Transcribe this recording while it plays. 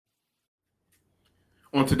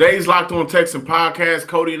On today's Locked On Texans podcast,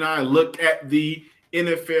 Cody and I look at the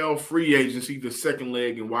NFL free agency, the second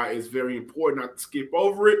leg, and why it's very important not to skip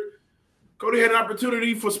over it. Cody had an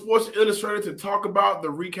opportunity for Sports Illustrated to talk about the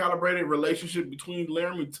recalibrated relationship between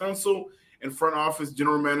Laramie Tunsil and front office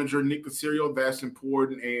general manager Nick Caserio. That's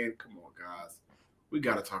important. And come on, guys, we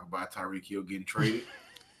got to talk about Tyreek Hill getting traded.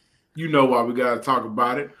 You know why we got to talk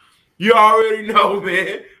about it. You already know,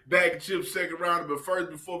 man. Bag of chips, second round. But first,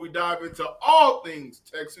 before we dive into all things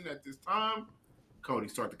Texan at this time, Cody,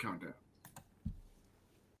 start the countdown.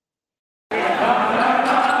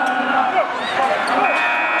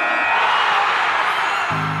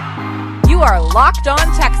 You are Locked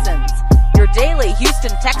On Texans, your daily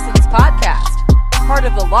Houston Texans podcast. Part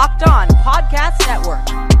of the Locked On Podcast Network,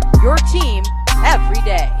 your team every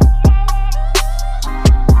day.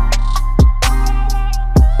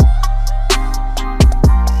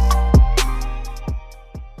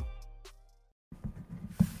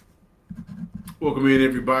 Welcome in,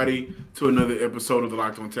 everybody, to another episode of the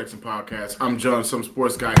Locked On Texan podcast. I'm John, some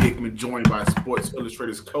sports guy Hickman, joined by Sports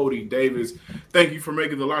Illustrated's Cody Davis. Thank you for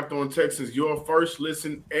making the Locked On Texans your first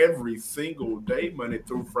listen every single day, Monday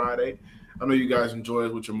through Friday. I know you guys enjoy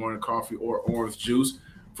it with your morning coffee or orange juice.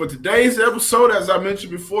 For today's episode, as I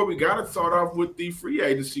mentioned before, we got to start off with the free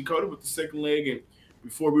agency, Cody, with the second leg. And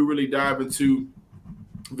before we really dive into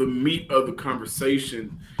the meat of the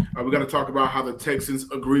conversation, we got to talk about how the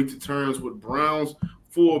Texans agreed to terms with Browns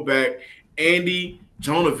fullback Andy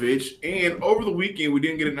Jonovich. And over the weekend, we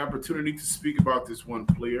didn't get an opportunity to speak about this one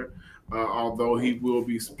player, although he will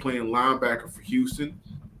be playing linebacker for Houston.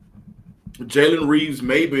 Jalen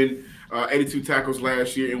Reeves-Maybin, 82 tackles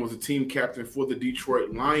last year, and was a team captain for the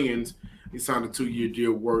Detroit Lions. He signed a 2-year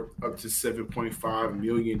deal worth up to $7.5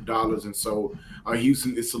 million. And so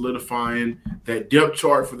Houston is solidifying that depth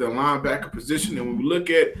chart for their linebacker position. And when we look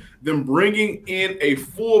at them bringing in a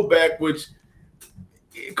fullback, which,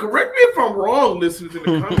 correct me if I'm wrong, listeners in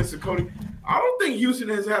the comments, and Cody, I don't think Houston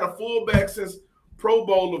has had a fullback since Pro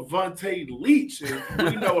Bowler Vontae Leach. And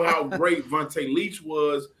we know how great Vontae Leach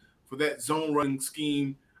was for that zone running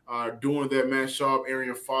scheme during that Matt Schaub,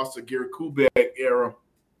 Arian Foster, Gary Kubiak era.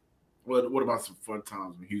 What about some fun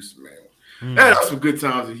times in Houston, man? Had some good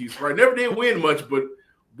times in Houston, right? Never did win much, but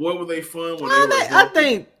boy, were they fun. I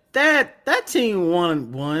think that team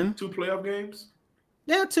won 2 playoff games.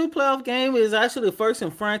 Yeah, 2 playoff games is actually the first in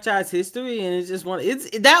franchise history, and it's just one.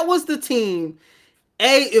 That was the team.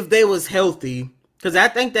 If they was healthy, because I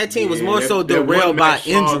think that team was more so derailed by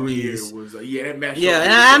injuries.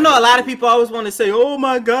 And I know a lot of people always want to say, "Oh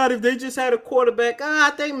my God, if they just had a quarterback."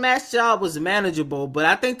 I think Matt Schaub was manageable, but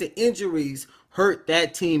I think the injuries hurt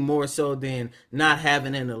that team more so than not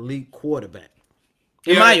having an elite quarterback.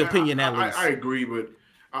 In my opinion, at least. I agree, but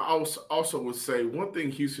I also would say one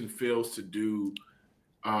thing Houston fails to do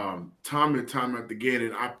time and time again,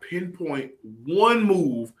 and I pinpoint one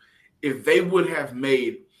move if they would have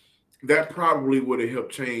made, that probably would have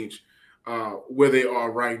helped change where they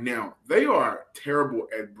are right now. They are terrible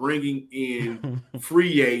at bringing in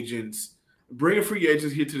free agents here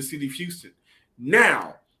to the city of Houston.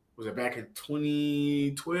 Now, was it back in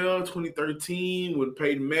 2012, 2013 when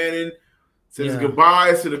Peyton Manning says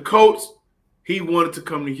goodbyes to the coach? He wanted to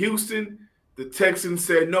come to Houston. The Texans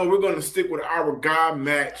said, no, we're going to stick with our guy,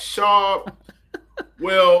 Matt Schaub.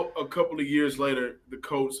 Well, a couple of years later,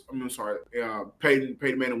 Peyton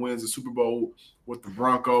Manning wins the Super Bowl with the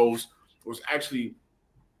Broncos. It was actually,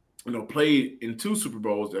 played in 2 Super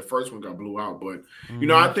Bowls. That first one got blew out. But,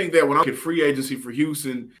 I think that when I look at free agency for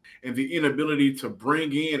Houston and the inability to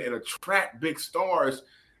bring in and attract big stars,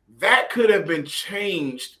 that could have been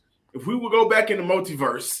changed if we would go back in the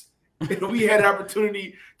multiverse and we had an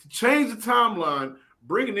opportunity to change the timeline.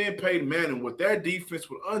 Bringing in Peyton Manning with that defense,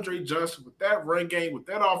 with Andre Johnson, with that run game, with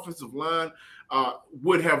that offensive line,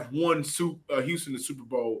 would have won Houston the Super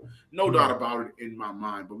Bowl. No doubt about it in my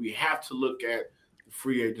mind. But we have to look at the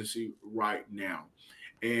free agency right now.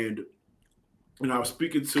 And I was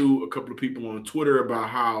speaking to a couple of people on Twitter about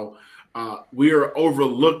how we are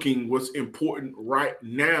overlooking what's important right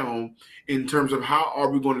now in terms of how are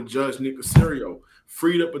we going to judge Nick Caserio.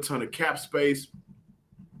 Freed up a ton of cap space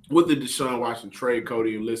with the Deshaun Watson trade,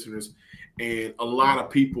 Cody and listeners, and a lot of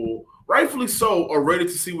people, rightfully so, are ready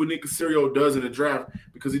to see what Nick Caserio does in the draft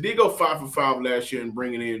because he did go 5 for 5 last year in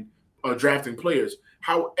bringing in drafting players.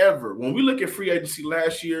 However, when we look at free agency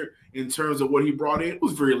last year in terms of what he brought in, it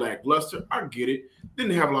was very lackluster. I get it.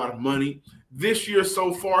 Didn't have a lot of money. This year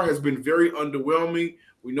so far has been very underwhelming.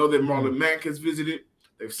 We know that Marlon Mack has visited.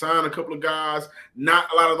 They've signed a couple of guys.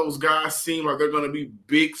 Not a lot of those guys seem like they're going to be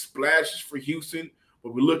big splashes for Houston.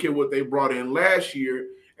 But we look at what they brought in last year,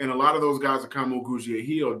 And a lot of those guys are Kamu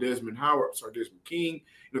Grugier-Hill, Desmond King.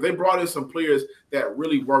 They brought in some players that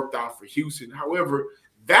really worked out for Houston. However,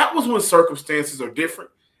 that was when circumstances are different.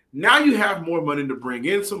 Now you have more money to bring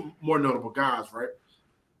in some more notable guys, right?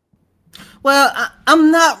 Well,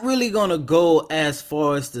 I'm not really going to go as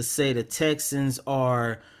far as to say the Texans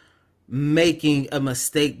are making a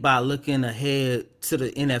mistake by looking ahead to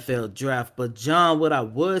the NFL draft. But, John, what I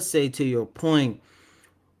would say to your point,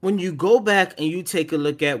 when you go back and you take a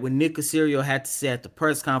look at what Nick Caserio had to say at the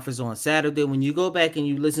press conference on Saturday, when you go back and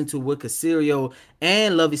you listen to what Caserio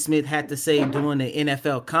and Lovie Smith had to say during the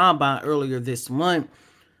NFL Combine earlier this month,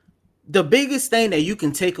 the biggest thing that you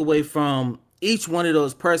can take away from each one of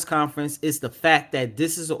those press conferences is the fact that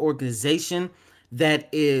this is an organization that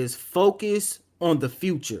is focused on the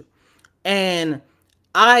future. And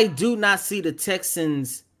I do not see the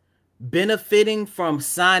Texans benefiting from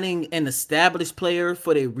signing an established player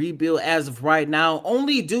for their rebuild as of right now,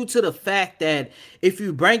 only due to the fact that if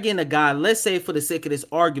you bring in a guy, let's say for the sake of this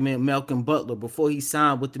argument, Malcolm Butler, before he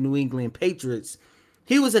signed with the New England Patriots,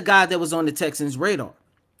 he was a guy that was on the Texans' radar.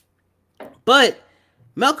 But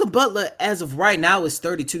Malcolm Butler, as of right now, is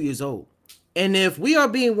 32 years old. And if we are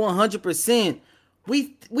being 100%,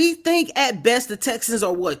 we think at best the Texans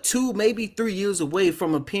are, 2, maybe 3 years away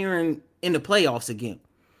from appearing in the playoffs again.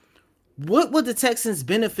 What would the Texans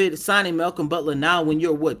benefit signing Malcolm Butler now when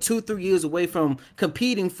you're, 2-3 years away from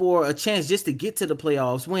competing for a chance just to get to the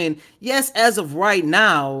playoffs? When, yes, as of right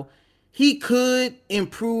now, he could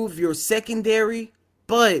improve your secondary,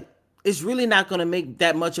 but it's really not going to make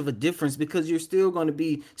that much of a difference because you're still going to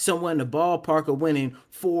be somewhere in the ballpark of winning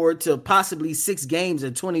 4 to possibly 6 games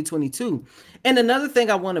in 2022. And another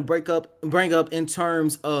thing I want to bring up in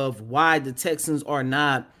terms of why the Texans are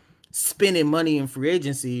not spending money in free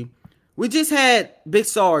agency. We just had Big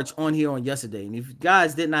Sarge on here on yesterday, and if you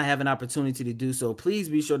guys did not have an opportunity to do so, please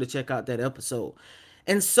be sure to check out that episode.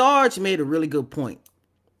 And Sarge made a really good point.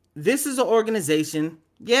 This is an organization,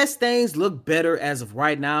 yes, things look better as of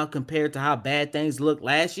right now compared to how bad things looked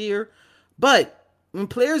last year, but when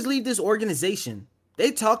players leave this organization, they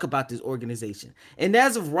talk about this organization. And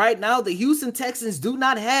as of right now, the Houston Texans do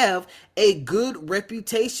not have a good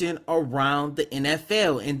reputation around the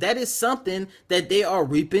NFL. And that is something that they are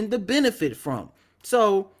reaping the benefit from.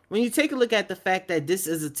 So when you take a look at the fact that this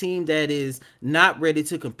is a team that is not ready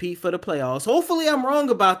to compete for the playoffs, hopefully I'm wrong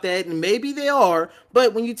about that, and maybe they are.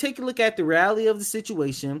 But when you take a look at the reality of the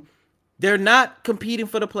situation, they're not competing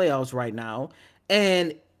for the playoffs right now.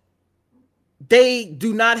 And they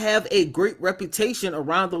do not have a great reputation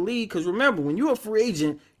around the league because remember, when you're a free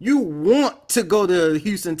agent, you want to go to the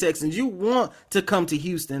Houston Texans. You want to come to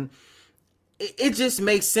Houston. It just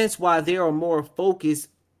makes sense why they are more focused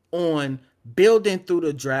on building through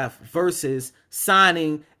the draft versus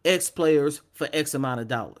signing X players for X amount of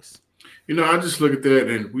dollars. I just look at that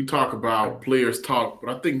and we talk about players talk,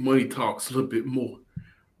 but I think money talks a little bit more,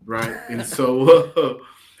 right? And so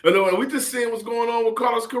we just seeing what's going on with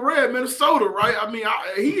Carlos Correa in Minnesota, right? I mean,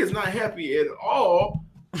 he is not happy at all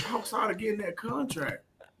outside of getting that contract.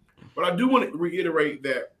 But I do want to reiterate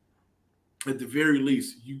that at the very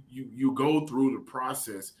least, you go through the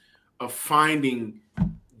process of finding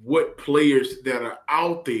what players that are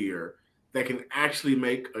out there that can actually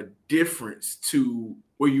make a difference to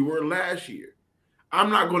where you were last year. I'm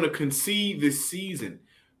not going to concede this season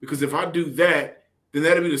because if I do that, then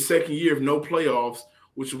that'll be the second year of no playoffs,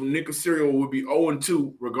 which Nick Caserio would be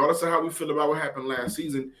 0-2, regardless of how we feel about what happened last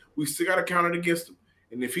season. We still got to count it against him.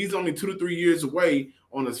 And if he's only 2 to 3 years away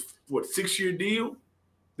on his 6-year deal,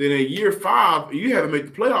 then in year 5, you haven't made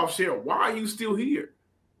the playoffs yet. Why are you still here?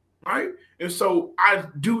 Right? And so I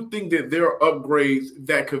do think that there are upgrades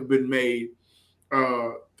that could have been made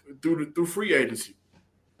through free agency.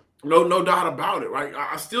 No doubt about it, right?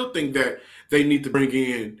 I still think that they need to bring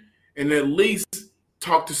in and at least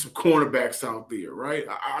talk to some cornerbacks out there, right?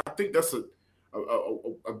 I think that's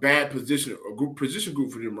a bad position group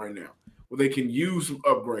for them right now, where they can use some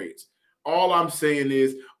upgrades. All I'm saying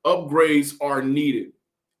is upgrades are needed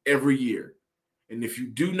every year. And if you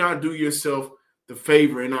do not do yourself the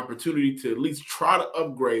favor and opportunity to at least try to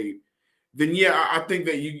upgrade, then yeah, I think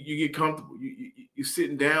that you get comfortable. You're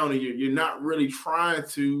sitting down and you're not really trying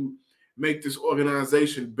to make this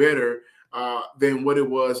organization better than what it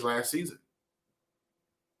was last season.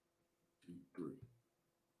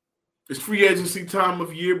 It's free agency time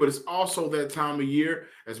of year, but it's also that time of year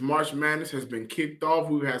as March Madness has been kicked off.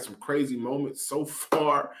 We've had some crazy moments so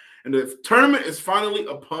far, and the tournament is finally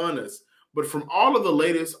upon us. But from all of the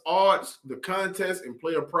latest odds, the contests, and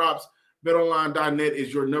player props, BetOnline.net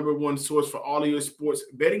is your number one source for all of your sports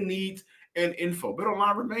betting needs and info.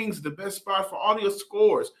 BetOnline remains the best spot for all your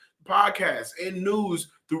scores, podcasts, and news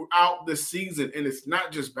throughout the season. And it's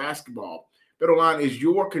not just basketball. BetOnline is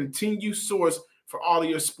your continued source for all of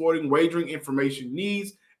your sporting wagering information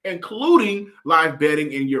needs, including live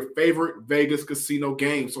betting in your favorite Vegas casino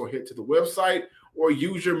games. So head to the website or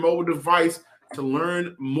use your mobile device to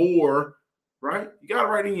learn more, right? You got it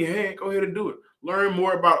right in your hand. Go ahead and do it. Learn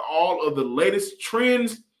more about all of the latest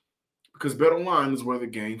trends because BetOnline is where the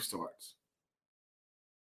game starts.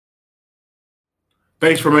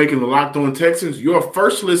 Thanks for making the Locked On Texans your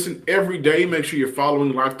first listen every day. Make sure you're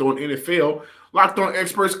following Locked On NFL. Locked On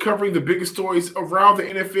experts covering the biggest stories around the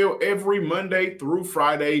NFL every Monday through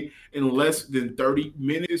Friday in less than 30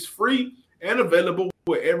 minutes. Free and available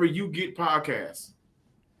wherever you get podcasts.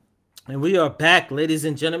 And we are back, ladies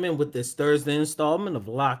and gentlemen, with this Thursday installment of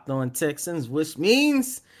Locked On Texans, which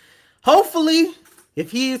means, hopefully, if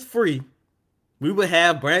he is free, we will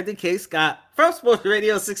have Brandon K. Scott from Sports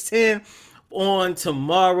Radio 610 on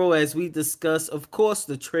tomorrow as we discuss, of course,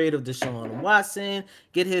 the trade of Deshaun Watson,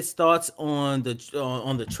 get his thoughts on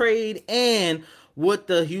the trade and what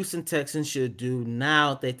the Houston Texans should do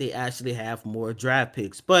now that they actually have more draft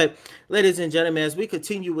picks. But, ladies and gentlemen, as we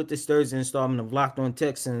continue with this Thursday installment of Locked On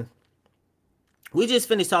Texans, we just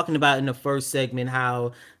finished talking about in the first segment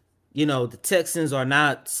how, the Texans are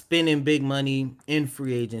not spending big money in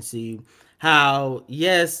free agency. How,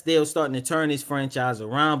 yes, they're starting to turn this franchise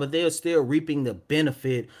around, but they're still reaping the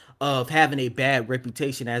benefit of having a bad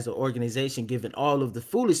reputation as an organization, given all of the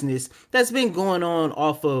foolishness that's been going on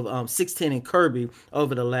off of 610 and Kirby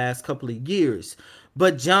over the last couple of years.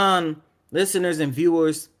 But, John, listeners and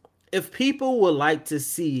viewers, if people would like to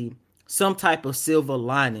see some type of silver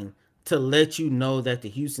lining to let you know that the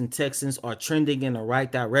Houston Texans are trending in the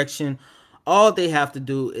right direction, all they have to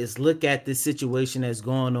do is look at this situation that's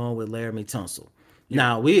going on with Laremy Tunsil. Yeah.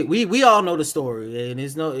 Now, we all know the story,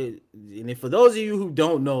 and for those of you who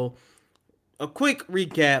don't know, a quick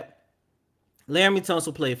recap: Laremy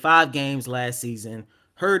Tunsil played 5 games last season,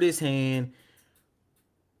 hurt his hand.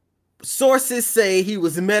 Sources say he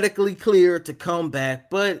was medically cleared to come back,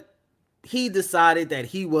 but he decided that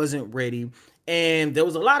he wasn't ready, and there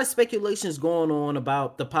was a lot of speculations going on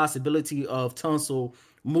about the possibility of Tunsil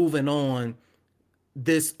moving on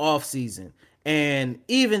this offseason. And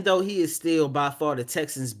even though he is still by far the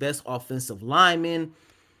Texans' best offensive lineman,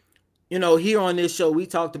 here on this show, we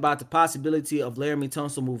talked about the possibility of Laremy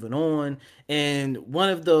Tunsil moving on. And one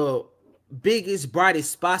of the biggest,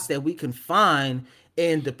 brightest spots that we can find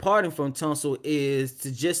in departing from Tunsil is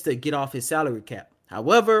to get off his salary cap.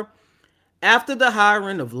 However, after the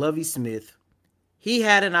hiring of Lovie Smith, he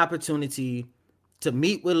had an opportunity to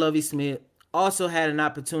meet with Lovie Smith, also had an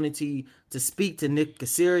opportunity to speak to Nick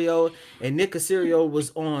Caserio, and Nick Caserio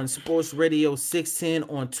was on Sports Radio 610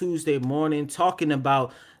 on Tuesday morning talking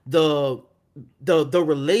about the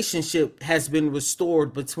relationship has been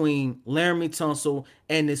restored between Laremy Tunsil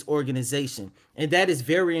and this organization. And that is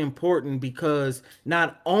very important because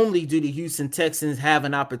not only do the Houston Texans have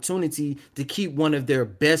an opportunity to keep one of their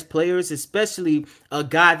best players, especially a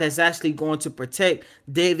guy that's actually going to protect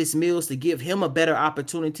Davis Mills to give him a better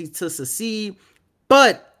opportunity to succeed,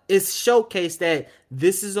 but it's showcased that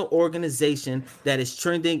this is an organization that is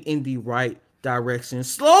trending in the right direction,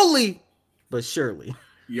 slowly but surely.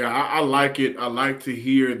 Yeah, I like it. I like to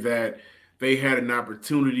hear that they had an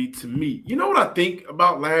opportunity to meet. You know what I think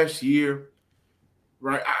about last year,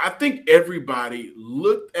 right? I think everybody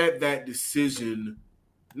looked at that decision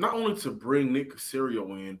not only to bring Nick Caserio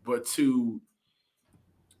in, but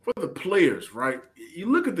for the players, right? You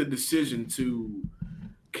look at the decision to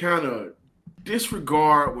kind of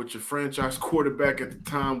disregard what your franchise quarterback at the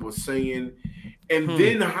time was saying, and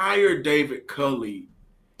then hire David Culley,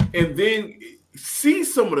 and then see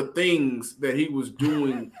some of the things that he was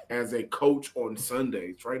doing as a coach on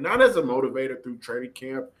Sundays, right? Not as a motivator through training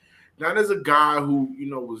camp, not as a guy who,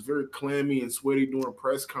 was very clammy and sweaty during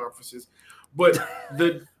press conferences, but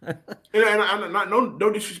no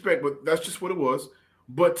disrespect, but that's just what it was.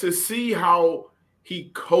 But to see how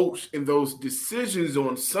he coached in those decisions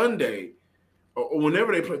on Sunday, or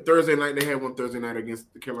whenever they played Thursday night, they had one Thursday night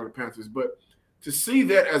against the Carolina Panthers, but to see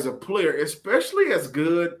that as a player, especially as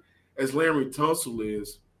good as Laremy Tunsil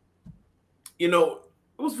is, it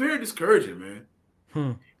was very discouraging,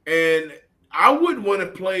 man. And I wouldn't want to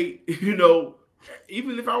play,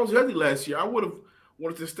 even if I was healthy last year, I would have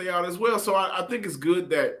wanted to stay out as well. So I think it's good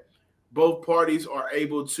that both parties are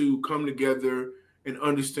able to come together and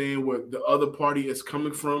understand where the other party is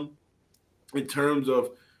coming from in terms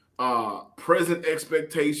of present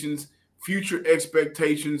expectations, future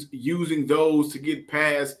expectations, using those to get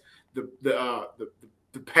past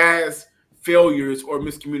the past failures or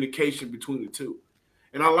miscommunication between the two.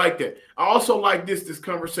 And I like that. I also like this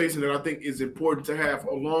conversation that I think is important to have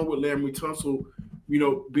along with Laremy Tunsil,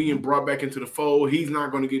 being brought back into the fold. He's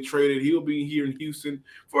not going to get traded. He'll be here in Houston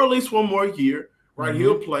for at least one more year, right? Mm-hmm.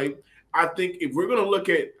 He'll play. I think if we're going to look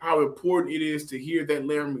at how important it is to hear that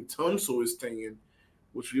Laremy Tunsil is staying,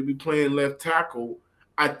 which will be playing left tackle,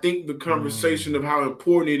 I think the conversation of how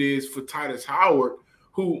important it is for Tytus Howard,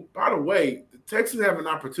 who, by the way, the Texans have an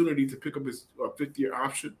opportunity to pick up his fifth-year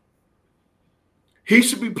option. He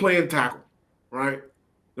should be playing tackle, right?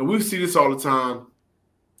 Now, we see this all the time.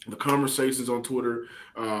 The conversations on Twitter,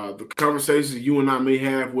 the conversations you and I may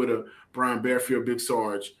have with a Brian Bearfield, Big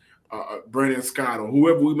Sarge, Brandon Scott, or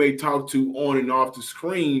whoever we may talk to on and off the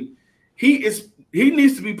screen, he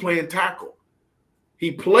needs to be playing tackle. He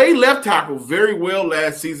played left tackle very well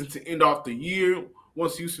last season to end off the year.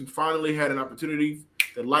 Once Houston finally had an opportunity,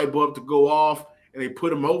 the light bulb to go off, and they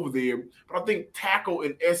put him over there. But I think tackle,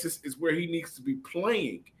 in essence, is where he needs to be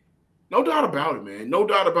playing. No doubt about it, man. No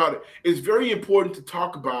doubt about it. It's very important to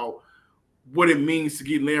talk about what it means to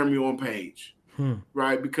get Laremy on page,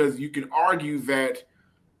 right? Because you can argue that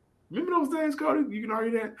 – remember those days, Cody? You can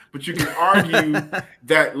argue that. But you can argue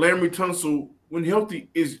that Laremy Tunsil, when healthy,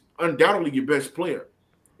 is undoubtedly your best player.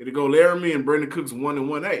 It'll go Laremy and Brandon Cooks 1 and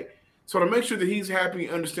 1A. So to make sure that he's happy,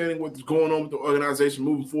 understanding what's going on with the organization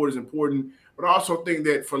moving forward is important. But I also think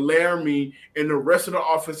that for Laremy and the rest of the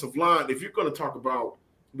offensive line, if you're going to talk about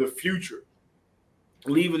the future,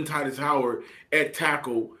 leaving Tytus Howard at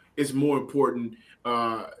tackle is more important,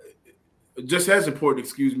 just as important,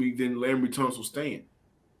 than Laremy Tunsil staying.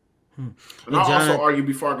 And I'll also argue,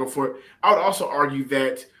 before I go for it, I would also argue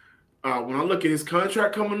that when I look at his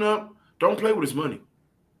contract coming up, don't play with his money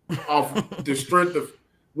off the strength of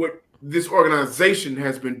what this organization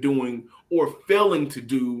has been doing or failing to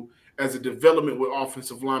do as a development with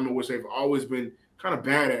offensive linemen, which they've always been kind of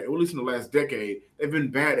bad at least in the last decade. They've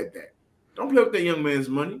been bad at that. Don't play with that young man's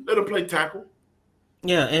money. Let him play tackle.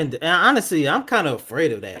 Yeah, and honestly, I'm kind of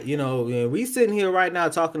afraid of that. We sitting here right now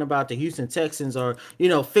talking about the Houston Texans are,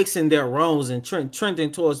 fixing their wrongs and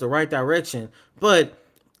trending towards the right direction. But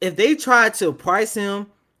if they try to price him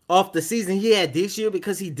off the season he had this year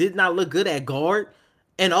because he did not look good at guard,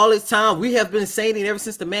 and all this time we have been saying it ever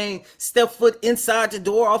since the man stepped foot inside the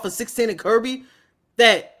door off of 16 and Kirby,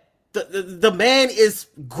 that the man is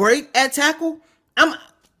great at tackle,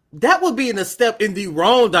 that would be a step in the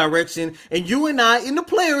wrong direction. And you and I, and the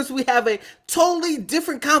players, we have a totally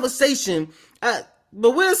different conversation. But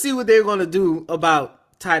we'll see what they're going to do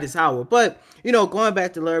about Tytus Howard. But, going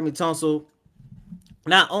back to Laremy Tunsil,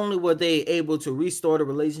 not only were they able to restore the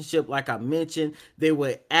relationship, like I mentioned, they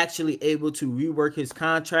were actually able to rework his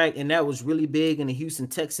contract. And that was really big in the Houston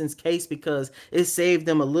Texans case because it saved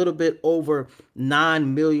them a little bit over $9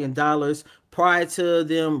 million. Prior to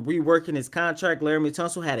them reworking his contract, Laremy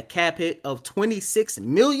Tunsil had a cap hit of $26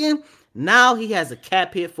 million. Now he has a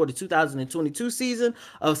cap hit for the 2022 season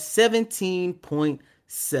of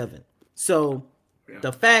 $17.7. So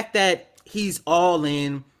the fact that he's all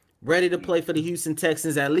in, ready to play for the Houston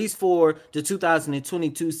Texans, at least for the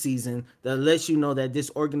 2022 season, that lets you know that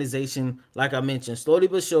this organization, like I mentioned, slowly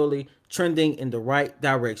but surely trending in the right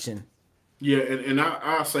direction. Yeah, and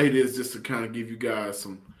I'll say this just to kind of give you guys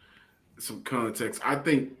some context. I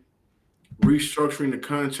think restructuring the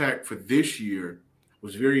contract for this year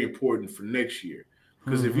was very important for next year.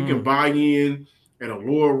 Because if you can buy in at a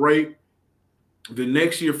lower rate, the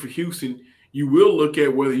next year for Houston, you will look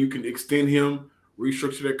at whether you can extend him,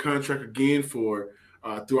 restructure that contract again for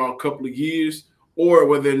throughout a couple of years, or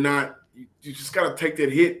whether or not you just got to take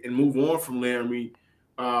that hit and move on from Laremy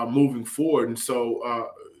moving forward. And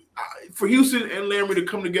so for Houston and Laremy to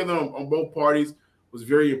come together on both parties was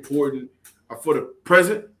very important for the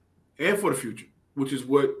present and for the future, which is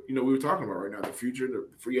what we were talking about right now. The future, the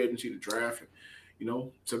free agency, the draft,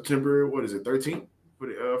 and September 13th for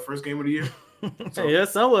the first game of the year. So, yeah,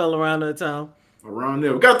 somewhere around that time. Around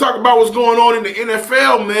there, we got to talk about what's going on in the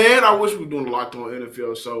NFL, man. I wish we were doing a Locked On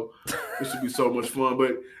NFL show. This would be so much fun.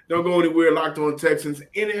 But don't go anywhere. Locked On Texans.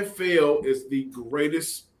 NFL is the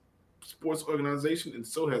greatest sports organization, and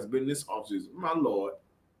so has been this offseason. My Lord.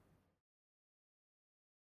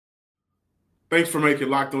 Thanks for making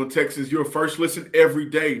Locked On Texans your first listen every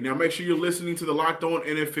day. Now, make sure you're listening to the Locked On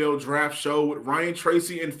NFL Draft Show with Ryan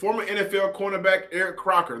Tracy and former NFL cornerback Eric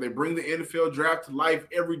Crocker. They bring the NFL Draft to life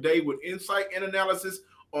every day with insight and analysis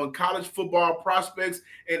on college football prospects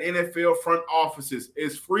and NFL front offices.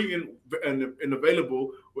 It's free and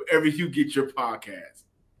available wherever you get your podcast.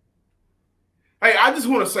 Hey, I just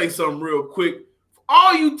want to say something real quick. For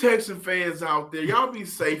all you Texan fans out there, y'all be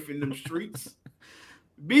safe in them streets.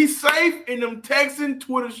 Be safe in them Texan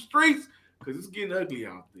Twitter streets because it's getting ugly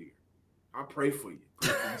out there. I pray for you.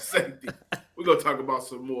 Pray for your safety. We're going to talk about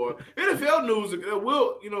some more NFL news that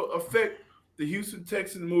will, affect the Houston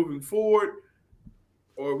Texans moving forward.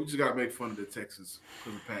 Or we just got to make fun of the Texans for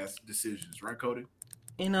the past decisions. Right, Cody?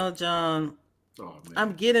 John,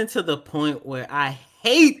 I'm getting to the point where I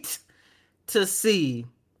hate to see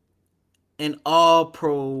an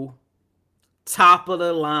all-pro,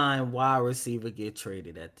 top-of-the-line wide receiver get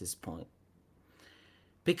traded at this point.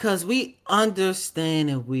 Because we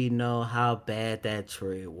understand and we know how bad that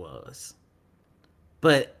trade was.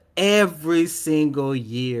 But every single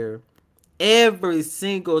year, every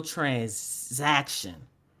single transaction,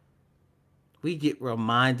 we get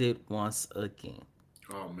reminded once again.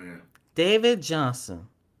 Oh, man. David Johnson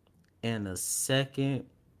and a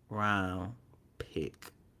second-round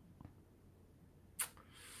pick.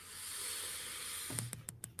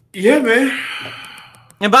 Yeah, man.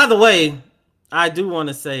 And by the way, I do want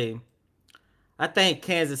to say, I think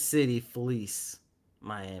Kansas City fleeced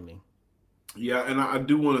Miami. Yeah, and I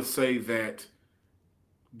do want to say that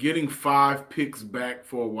getting 5 picks back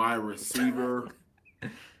for a wide receiver.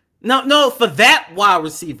 No, for that wide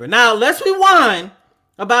receiver. Now, let's rewind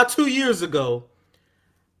about 2 years ago.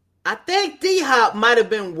 I think D-Hop might have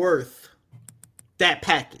been worth that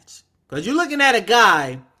package. Because you're looking at a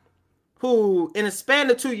guy who, in a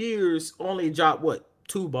span of 2 years, only dropped,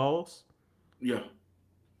 2 balls? Yeah.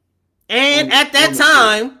 And at that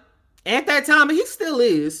time, he still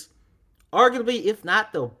is arguably, if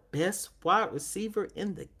not the best wide receiver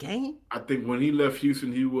in the game. I think when he left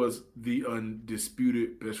Houston, he was the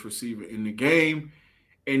undisputed best receiver in the game.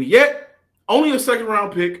 And yet, only a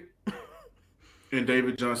second-round pick in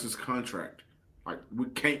David Johnson's contract. Like, we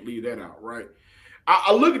can't leave that out, right?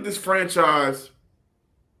 I look at this franchise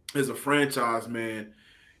as a franchise, man.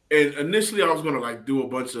 And initially, I was going to, do a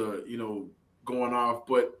bunch of, going off.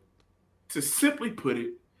 But to simply put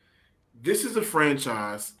it, this is a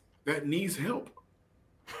franchise that needs help.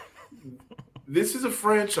 This is a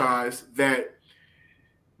franchise that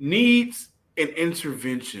needs an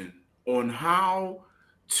intervention on how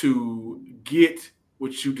to get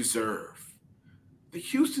what you deserve. The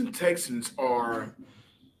Houston Texans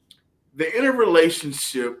they're in a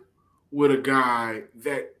relationship with a guy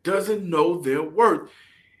that doesn't know their worth.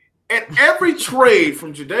 And every trade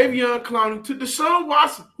from Jadeveon Clowney to Deshaun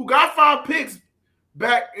Watson, who got 5 picks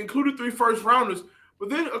back, including 3 first-rounders, but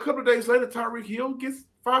then a couple of days later, Tyreek Hill gets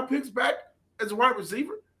 5 picks back as a wide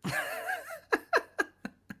receiver.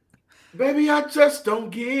 Baby, I just don't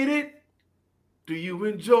get it. Do you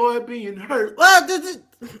enjoy being hurt? Well, the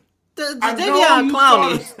Jadeveon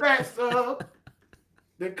Clowney stats up.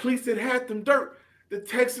 The cleats that had them dirt. The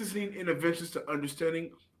Texans need interventions to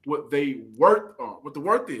understanding what they worth on, what the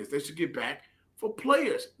worth is. They should get back for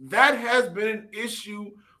players. That has been an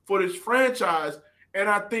issue for this franchise. And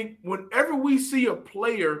I think whenever we see a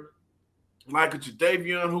player like a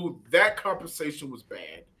Jadeveon, who that compensation was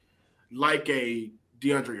bad, like a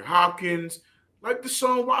DeAndre Hopkins, like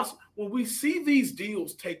Deshaun Watson, when we see these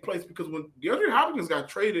deals take place, because when DeAndre Hopkins got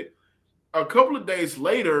traded, a couple of days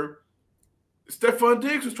later, Stephon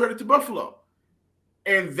Diggs was traded to Buffalo.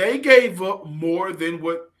 And they gave up more than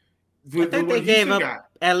what I think they gave up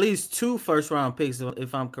at least 2 first-round picks,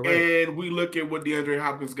 if I'm correct. And we look at what DeAndre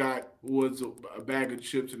Hopkins got was a bag of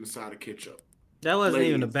chips and a side of ketchup. That wasn't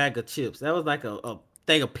even a bag of chips. That was like a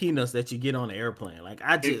thing of peanuts that you get on the airplane.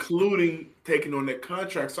 Including taking on that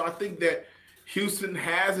contract. So I think that Houston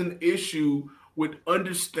has an issue with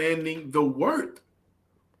understanding the worth.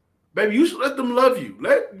 Baby, you should let them love you.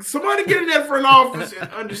 Let somebody get in that front office and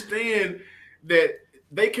understand that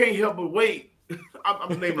they can't help but wait.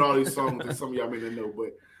 I'm naming all these songs that some of y'all may not know,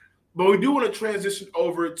 but we do want to transition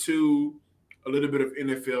over to a little bit of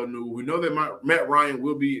NFL news. We know that Matt Ryan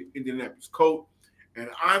will be Indianapolis coach, and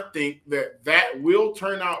I think that will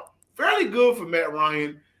turn out fairly good for Matt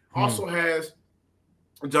Ryan. Also has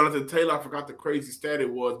Jonathan Taylor. I forgot the crazy stat it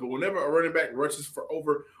was, but whenever a running back rushes for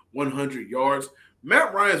over 100 yards,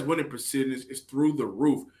 Matt Ryan's winning percentage is through the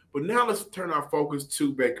roof. But now let's turn our focus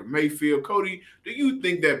to Baker Mayfield. Cody, do you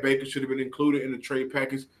think that Baker should have been included in the trade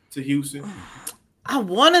package to Houston? I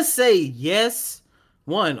want to say yes.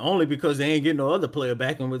 One, only because they ain't getting no other player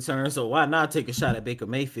back in return, so why not take a shot at Baker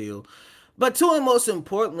Mayfield? But two, and most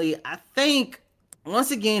importantly, I think,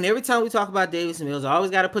 once again, every time we talk about Davis Mills, I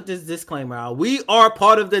always got to put this disclaimer out. We are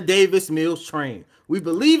part of the Davis Mills train. We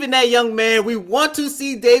believe in that young man. We want to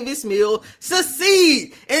see Davis Mills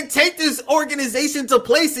succeed and take this organization to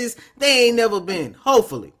places they ain't never been,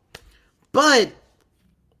 hopefully. But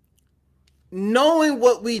knowing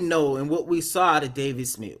what we know and what we saw out of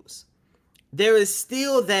Davis Mills, there is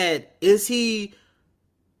still that, is he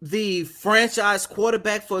the franchise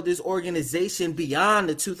quarterback for this organization beyond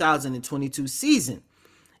the 2022 season?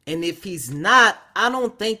 And if he's not, I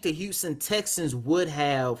don't think the Houston Texans would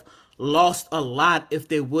have lost a lot if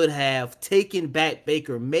they would have taken back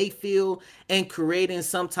Baker Mayfield and creating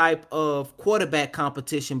some type of quarterback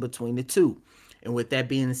competition between the two. And with that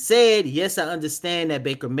being said, yes, I understand that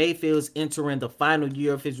Baker Mayfield's entering the final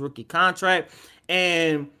year of his rookie contract,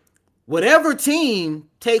 and whatever team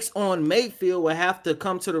takes on Mayfield will have to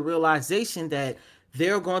come to the realization that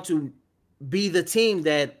they're going to be the team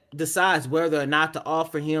that decides whether or not to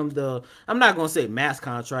offer him the, I'm not going to say max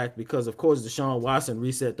contract, because of course Deshaun Watson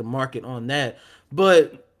reset the market on that,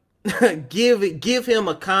 but give him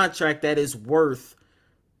a contract that is worth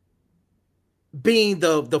being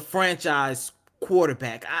the franchise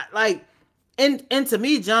quarterback. And to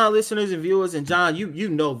me, John, listeners and viewers, and John, you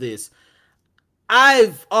know this,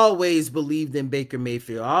 I've always believed in Baker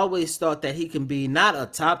Mayfield. I always thought that he can be not a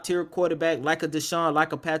top-tier quarterback like a Deshaun,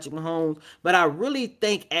 like a Patrick Mahomes, but I really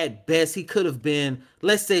think at best he could have been,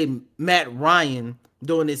 let's say, Matt Ryan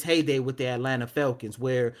during his heyday with the Atlanta Falcons,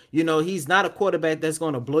 where, you know, he's not a quarterback that's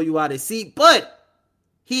going to blow you out of his seat, but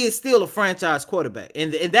he is still a franchise quarterback.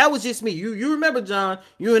 And that was just me. You remember, John,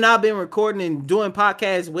 you and I have been recording and doing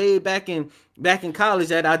podcasts way back in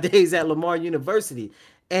college at our days at Lamar University.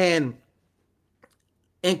 And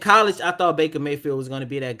in college, I thought Baker Mayfield was going to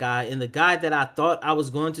be that guy. And the guy that I thought I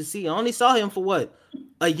was going to see, I only saw him for what?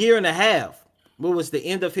 A year and a half. What was the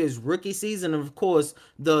end of his rookie season? And of course,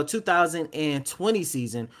 the 2020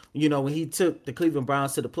 season, you know, when he took the Cleveland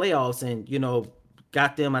Browns to the playoffs and, you know,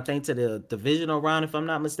 got them, I think, to the divisional round, if I'm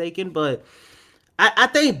not mistaken. But I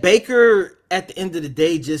think Baker, at the end of the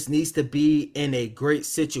day, just needs to be in a great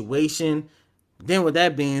situation. Then with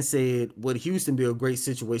that being said, would Houston be a great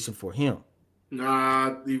situation for him?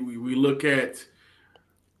 Nah, we look at.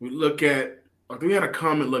 I think we had a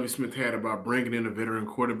comment Lovie Smith had about bringing in a veteran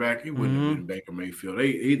quarterback. He wouldn't have been Baker Mayfield.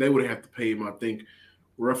 They would have to pay him, I think,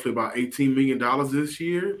 roughly about $18 million this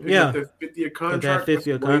year. Yeah, that 50-year contract. That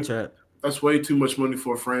 50-year contract. That's way too much money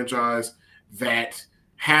for a franchise that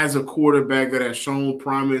has a quarterback that has shown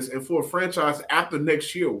promise, and for a franchise after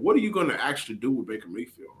next year, what are you going to actually do with Baker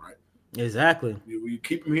Mayfield, right? Exactly. You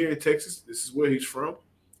keep him here in Texas. This is where he's from.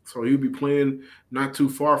 So he'll be playing not too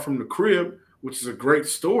far from the crib, which is a great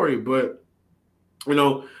story. But, you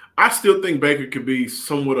know, I still think Baker could be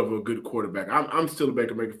somewhat of a good quarterback. I'm still a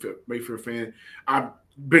Baker Mayfield fan. I've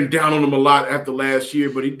been down on him a lot after last year,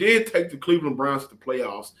 but he did take the Cleveland Browns to the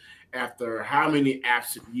playoffs after how many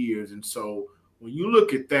absent years. And so when you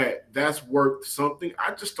look at that, that's worth something.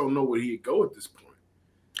 I just don't know where he'd go at this point.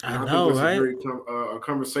 I know, think that's right? a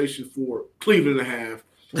conversation for Cleveland to have.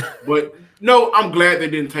 But no, I'm glad they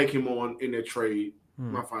didn't take him on in their trade.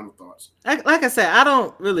 My final thoughts. Like I said, I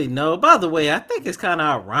don't really know. By the way, I think it's kind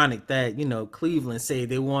of ironic that, you know, Cleveland say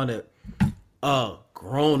they wanted a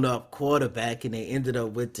grown-up quarterback and they ended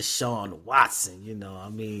up with Deshaun Watson. You know, I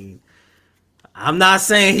mean, I'm not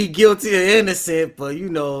saying he guilty or innocent, but, you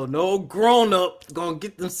know, no grown-up gonna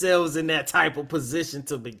get themselves in that type of position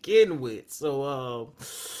to begin with. So,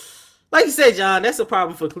 like you said, John, that's a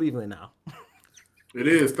problem for Cleveland now. It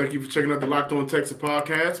is. Thank you for checking out the Locked On Texas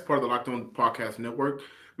podcast, part of the Locked On Podcast Network.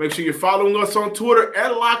 Make sure you're following us on Twitter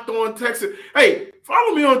at Locked On Texas. Hey,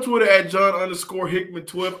 follow me on Twitter at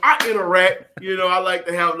John_Hickman12. I interact. You know, I like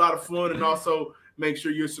to have a lot of fun, and also make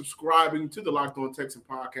sure you're subscribing to the Locked On Texas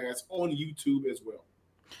podcast on YouTube as well.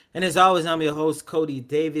 And as always, I'm your host, Cody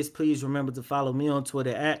Davis. Please remember to follow me on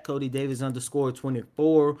Twitter at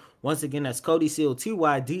CodyDavis_24. Once again, that's Cody,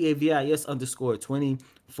 COTYDAVIS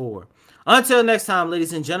 _24. Until next time,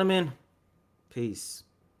 ladies and gentlemen, peace.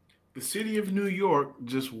 The city of New York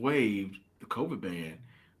just waived the COVID ban.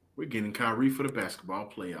 We're getting Kyrie for the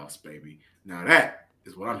basketball playoffs, baby. Now that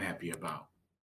is what I'm happy about.